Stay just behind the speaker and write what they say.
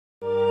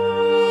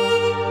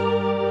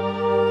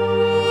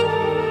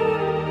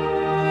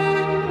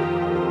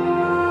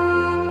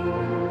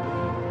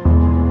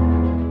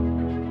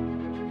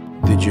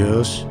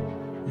Jews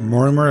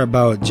murmur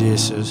about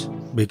Jesus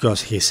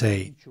because he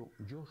said,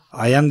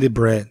 I am the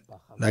bread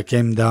that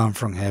came down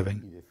from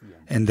heaven.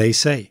 And they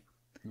say,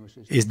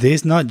 is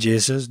this not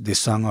Jesus, the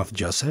son of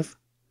Joseph?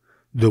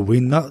 Do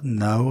we not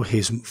know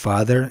his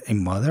father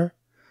and mother?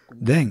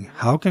 Then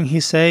how can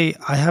he say,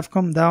 I have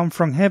come down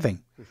from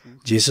heaven?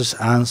 Jesus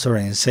answered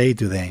and said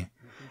to them,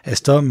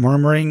 stop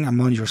murmuring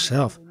among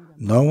yourselves.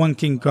 No one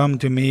can come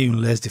to me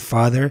unless the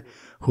Father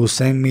who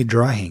sent me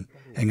draw him,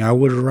 and I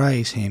will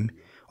raise him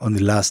on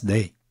the last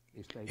day.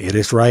 It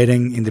is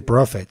written in the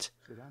prophets,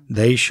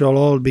 they shall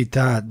all be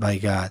taught by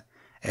God.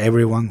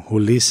 Everyone who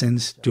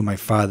listens to my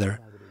Father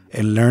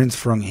and learns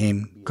from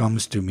him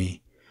comes to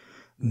me.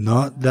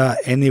 Not that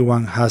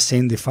anyone has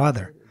seen the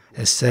Father,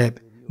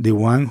 except the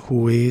one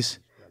who is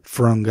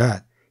from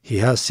God. He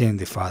has seen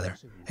the Father.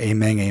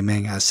 Amen,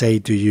 amen. I say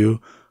to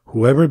you,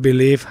 whoever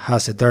believes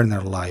has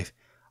eternal life.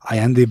 I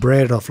am the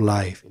bread of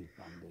life.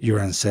 Your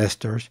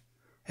ancestors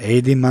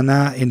ate the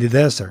manna in the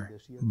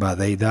desert, but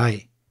they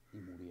died.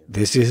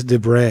 This is the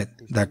bread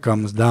that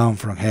comes down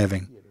from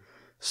heaven,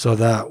 so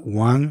that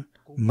one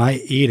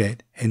might eat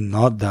it and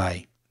not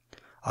die.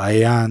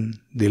 I am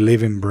the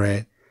living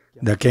bread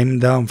that came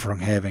down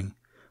from heaven.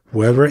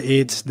 Whoever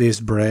eats this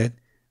bread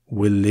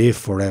will live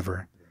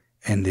forever,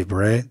 and the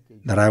bread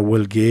that I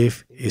will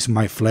give is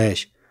my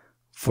flesh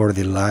for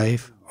the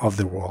life of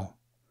the world.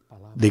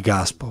 The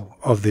Gospel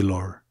of the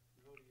Lord.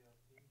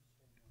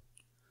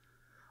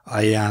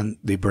 I am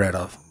the bread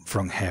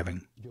from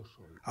heaven.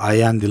 I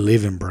am the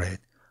living bread.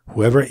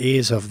 Whoever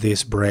eats of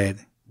this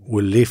bread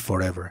will live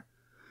forever.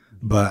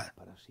 But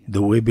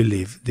do we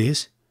believe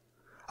this?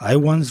 I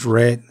once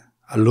read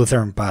a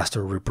Lutheran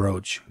pastor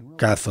reproach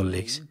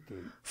Catholics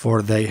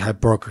for their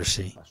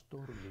hypocrisy.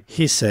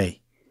 He said,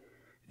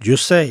 you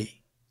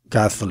say,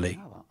 Catholic,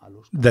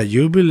 that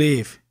you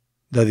believe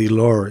that the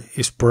Lord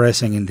is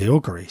present in the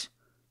Eucharist,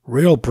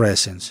 real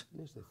presence,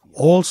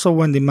 also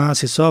when the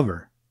Mass is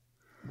over.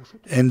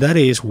 And that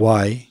is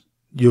why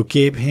you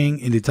keep him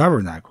in the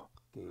tabernacle.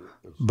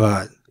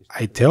 But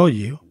I tell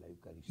you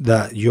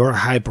that you're a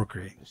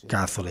hypocrite,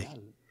 Catholic.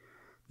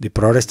 The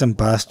Protestant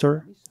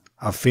pastor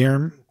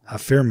affirmed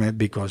it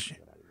because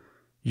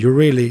you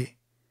really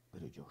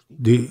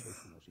do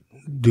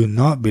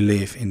not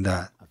believe in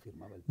that.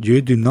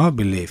 You do not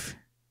believe.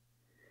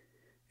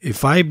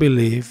 If I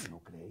believe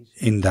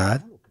in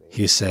that,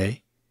 he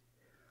said,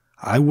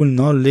 I will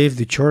not leave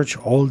the church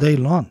all day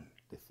long.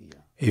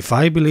 If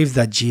I believe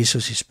that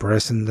Jesus is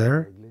present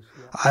there,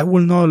 I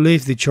will not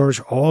leave the church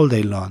all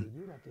day long.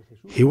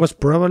 He was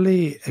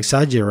probably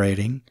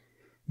exaggerating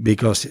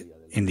because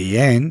in the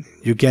end,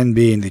 you can't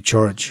be in the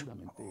church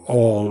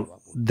all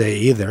day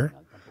either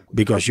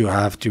because you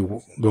have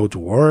to go to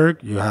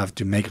work, you have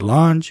to make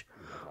lunch,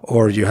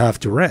 or you have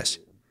to rest.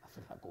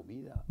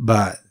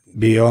 But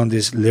beyond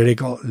this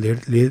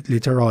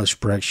literal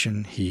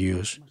expression he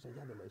used,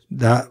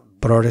 that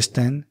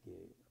Protestant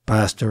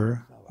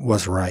pastor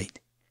was right.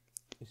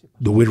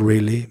 Do we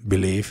really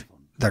believe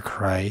that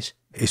Christ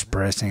is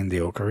present in the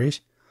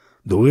Eucharist?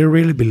 Do we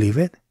really believe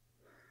it?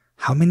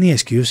 How many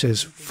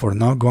excuses for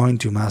not going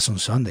to Mass on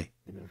Sunday?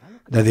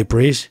 That the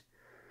priest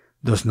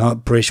does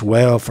not preach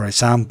well, for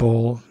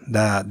example,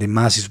 that the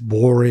Mass is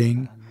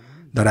boring,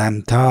 that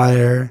I'm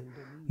tired,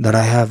 that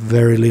I have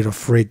very little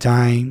free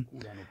time,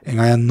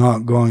 and I am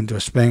not going to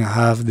spend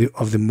half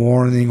of the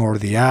morning or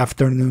the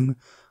afternoon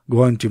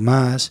going to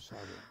Mass.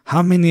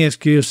 How many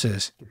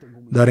excuses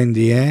that in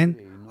the end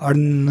are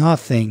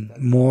nothing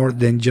more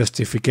than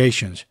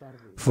justifications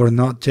for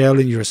not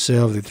telling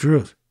yourself the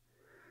truth.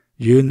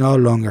 You no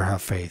longer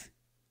have faith.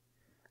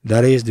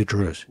 That is the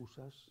truth.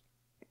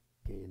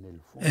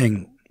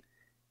 And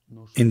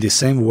in the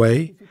same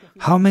way,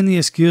 how many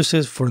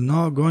excuses for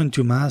not going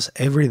to Mass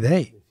every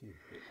day?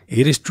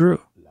 It is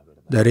true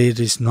that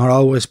it is not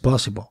always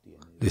possible.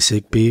 The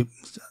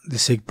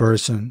sick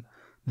person,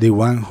 the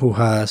one who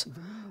has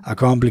a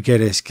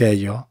complicated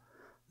schedule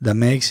that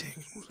makes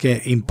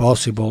it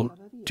impossible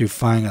to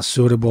find a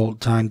suitable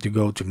time to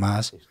go to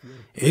Mass.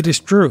 It is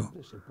true,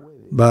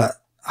 but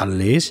at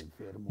least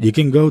you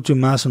can go to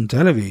Mass on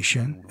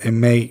television and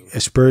make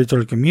a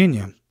spiritual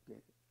communion.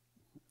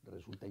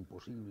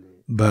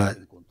 But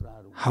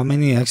how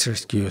many extra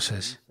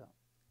excuses?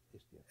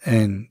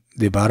 And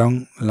the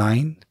bottom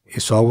line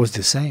is always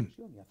the same.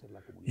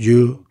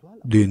 You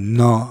do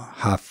not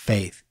have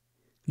faith.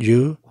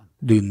 You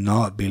do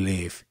not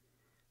believe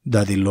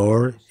that the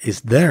Lord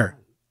is there,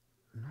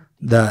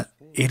 that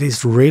it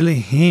is really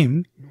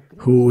Him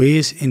who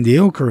is in the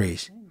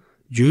Eucharist.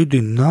 You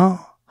do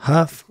not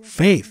have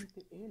faith.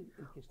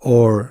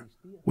 Or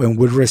when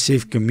we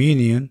receive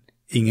communion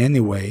in any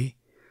way,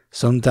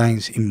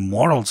 sometimes in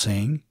mortal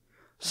sin,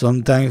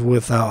 sometimes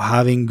without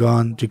having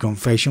gone to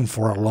confession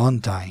for a long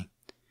time.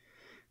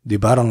 The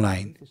bottom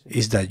line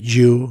is that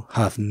you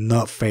have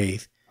no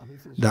faith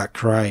that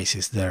Christ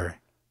is there.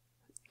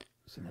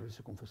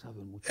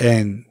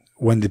 And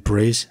when the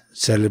priest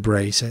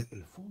celebrates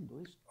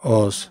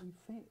us,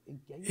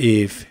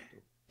 if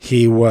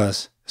he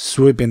was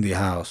sweeping the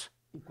house,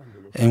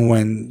 and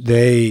when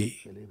they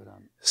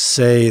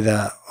say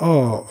that,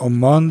 oh, on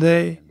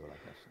Monday,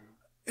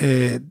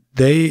 I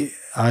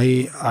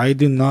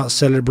do not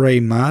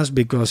celebrate Mass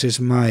because it's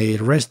my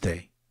rest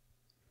day.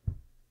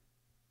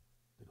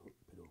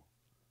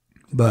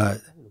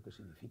 But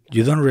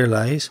you don't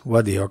realize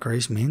what the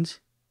Eucharist means,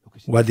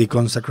 what the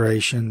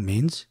consecration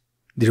means,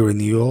 the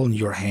renewal in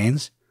your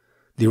hands,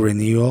 the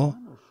renewal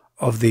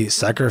of the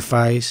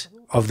sacrifice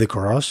of the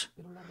cross,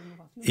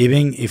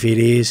 even if it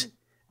is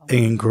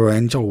an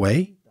incremental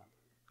way.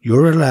 You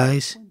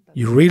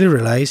really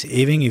realize,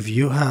 even if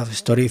you have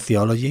studied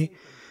theology,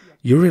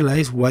 you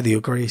realize what the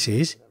Eucharist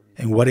is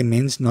and what it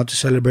means not to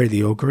celebrate the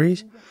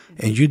Eucharist,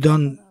 and you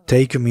don't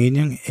take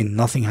communion and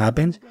nothing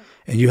happens,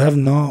 and you have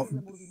no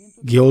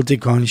guilty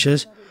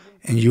conscience,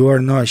 and you are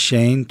not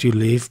ashamed to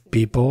leave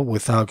people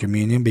without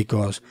communion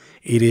because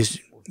it is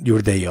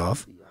your day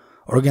off.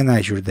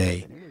 Organize your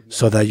day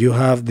so that you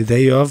have the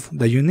day off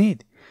that you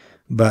need,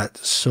 but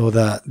so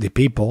that the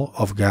people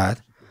of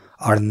God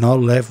are not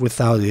left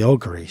without the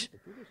Eucharist,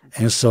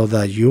 and so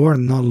that you are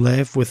not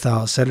left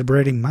without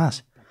celebrating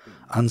Mass.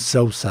 I'm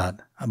so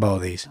sad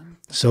about this.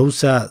 So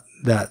sad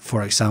that,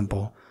 for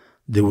example,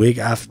 the week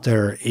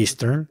after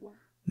Easter,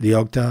 the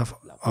octave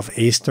of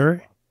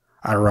Easter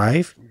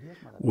arrive,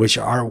 which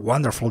are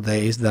wonderful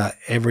days that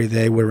every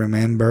day we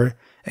remember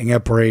an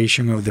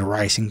apparition of the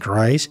rising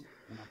Christ,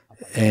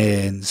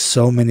 and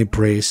so many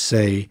priests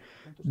say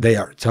they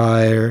are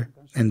tired,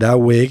 and that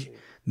week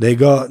they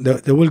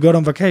will go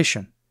on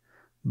vacation.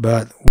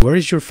 But where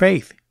is your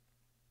faith?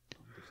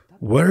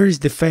 Where is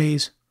the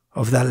faith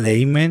of that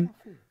layman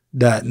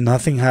that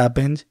nothing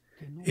happens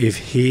if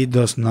he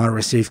does not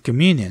receive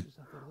communion?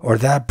 Or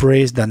that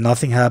priest that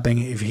nothing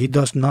happens if he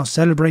does not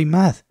celebrate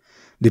Mass?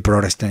 The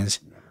Protestants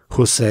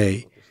who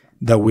say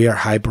that we are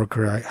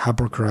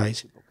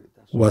hypocrites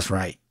was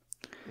right.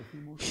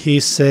 We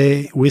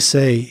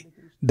say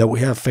that we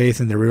have faith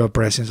in the real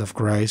presence of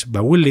Christ,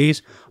 but we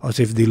live as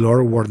if the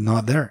Lord were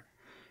not there.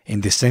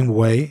 In the same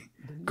way,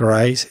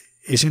 Christ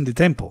is in the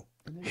temple.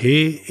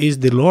 He is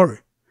the Lord.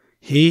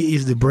 He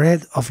is the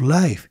bread of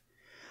life.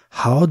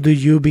 How do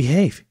you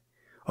behave?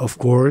 Of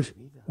course,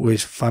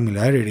 with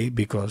familiarity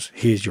because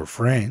He is your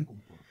friend,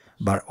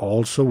 but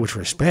also with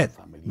respect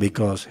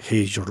because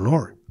He is your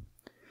Lord.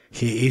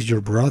 He is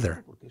your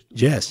brother,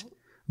 yes,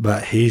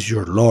 but He is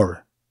your Lord.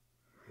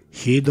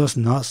 He does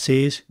not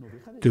cease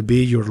to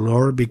be your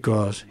Lord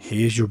because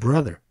He is your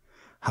brother.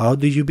 How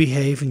do you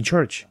behave in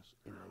church?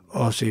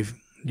 As if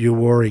you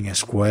were in a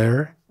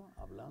square,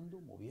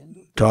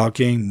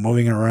 talking,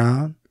 moving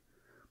around?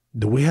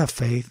 Do we have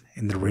faith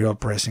in the real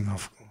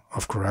presence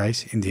of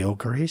Christ in the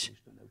Eucharist?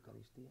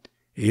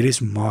 It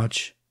is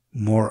much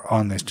more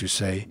honest to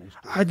say,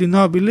 I do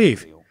not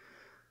believe.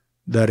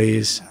 That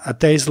is a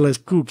tasteless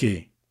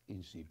cookie.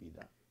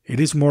 It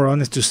is more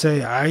honest to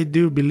say, I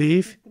do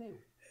believe,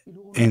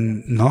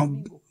 and not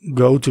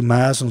go to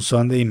Mass on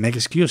Sunday and make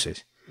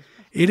excuses.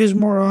 It is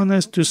more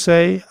honest to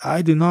say,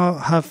 I do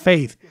not have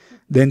faith,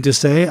 than to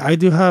say, I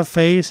do have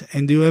faith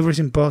and do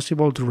everything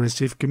possible to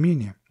receive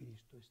communion.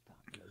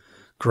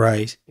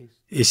 Christ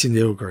is in the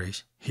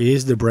Eucharist. He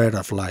is the bread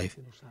of life,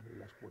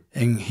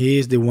 and He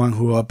is the one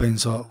who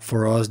opens up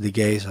for us the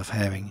gates of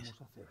heaven.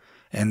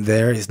 And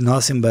there is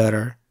nothing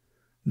better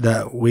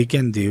that we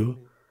can do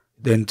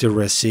than to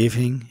receive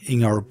Him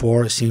in our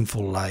poor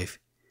sinful life,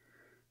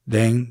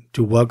 then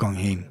to welcome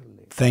Him,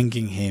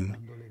 thanking Him,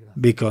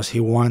 because He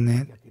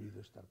wanted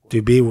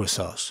to be with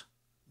us.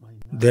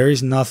 There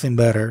is nothing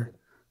better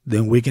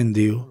than we can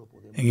do,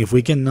 and if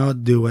we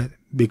cannot do it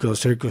because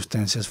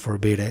circumstances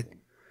forbid it,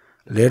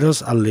 let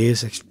us at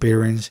least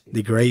experience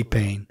the great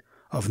pain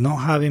of not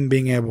having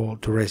been able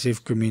to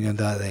receive communion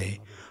that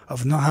day,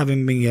 of not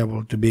having been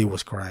able to be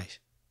with Christ.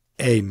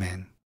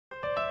 Amen.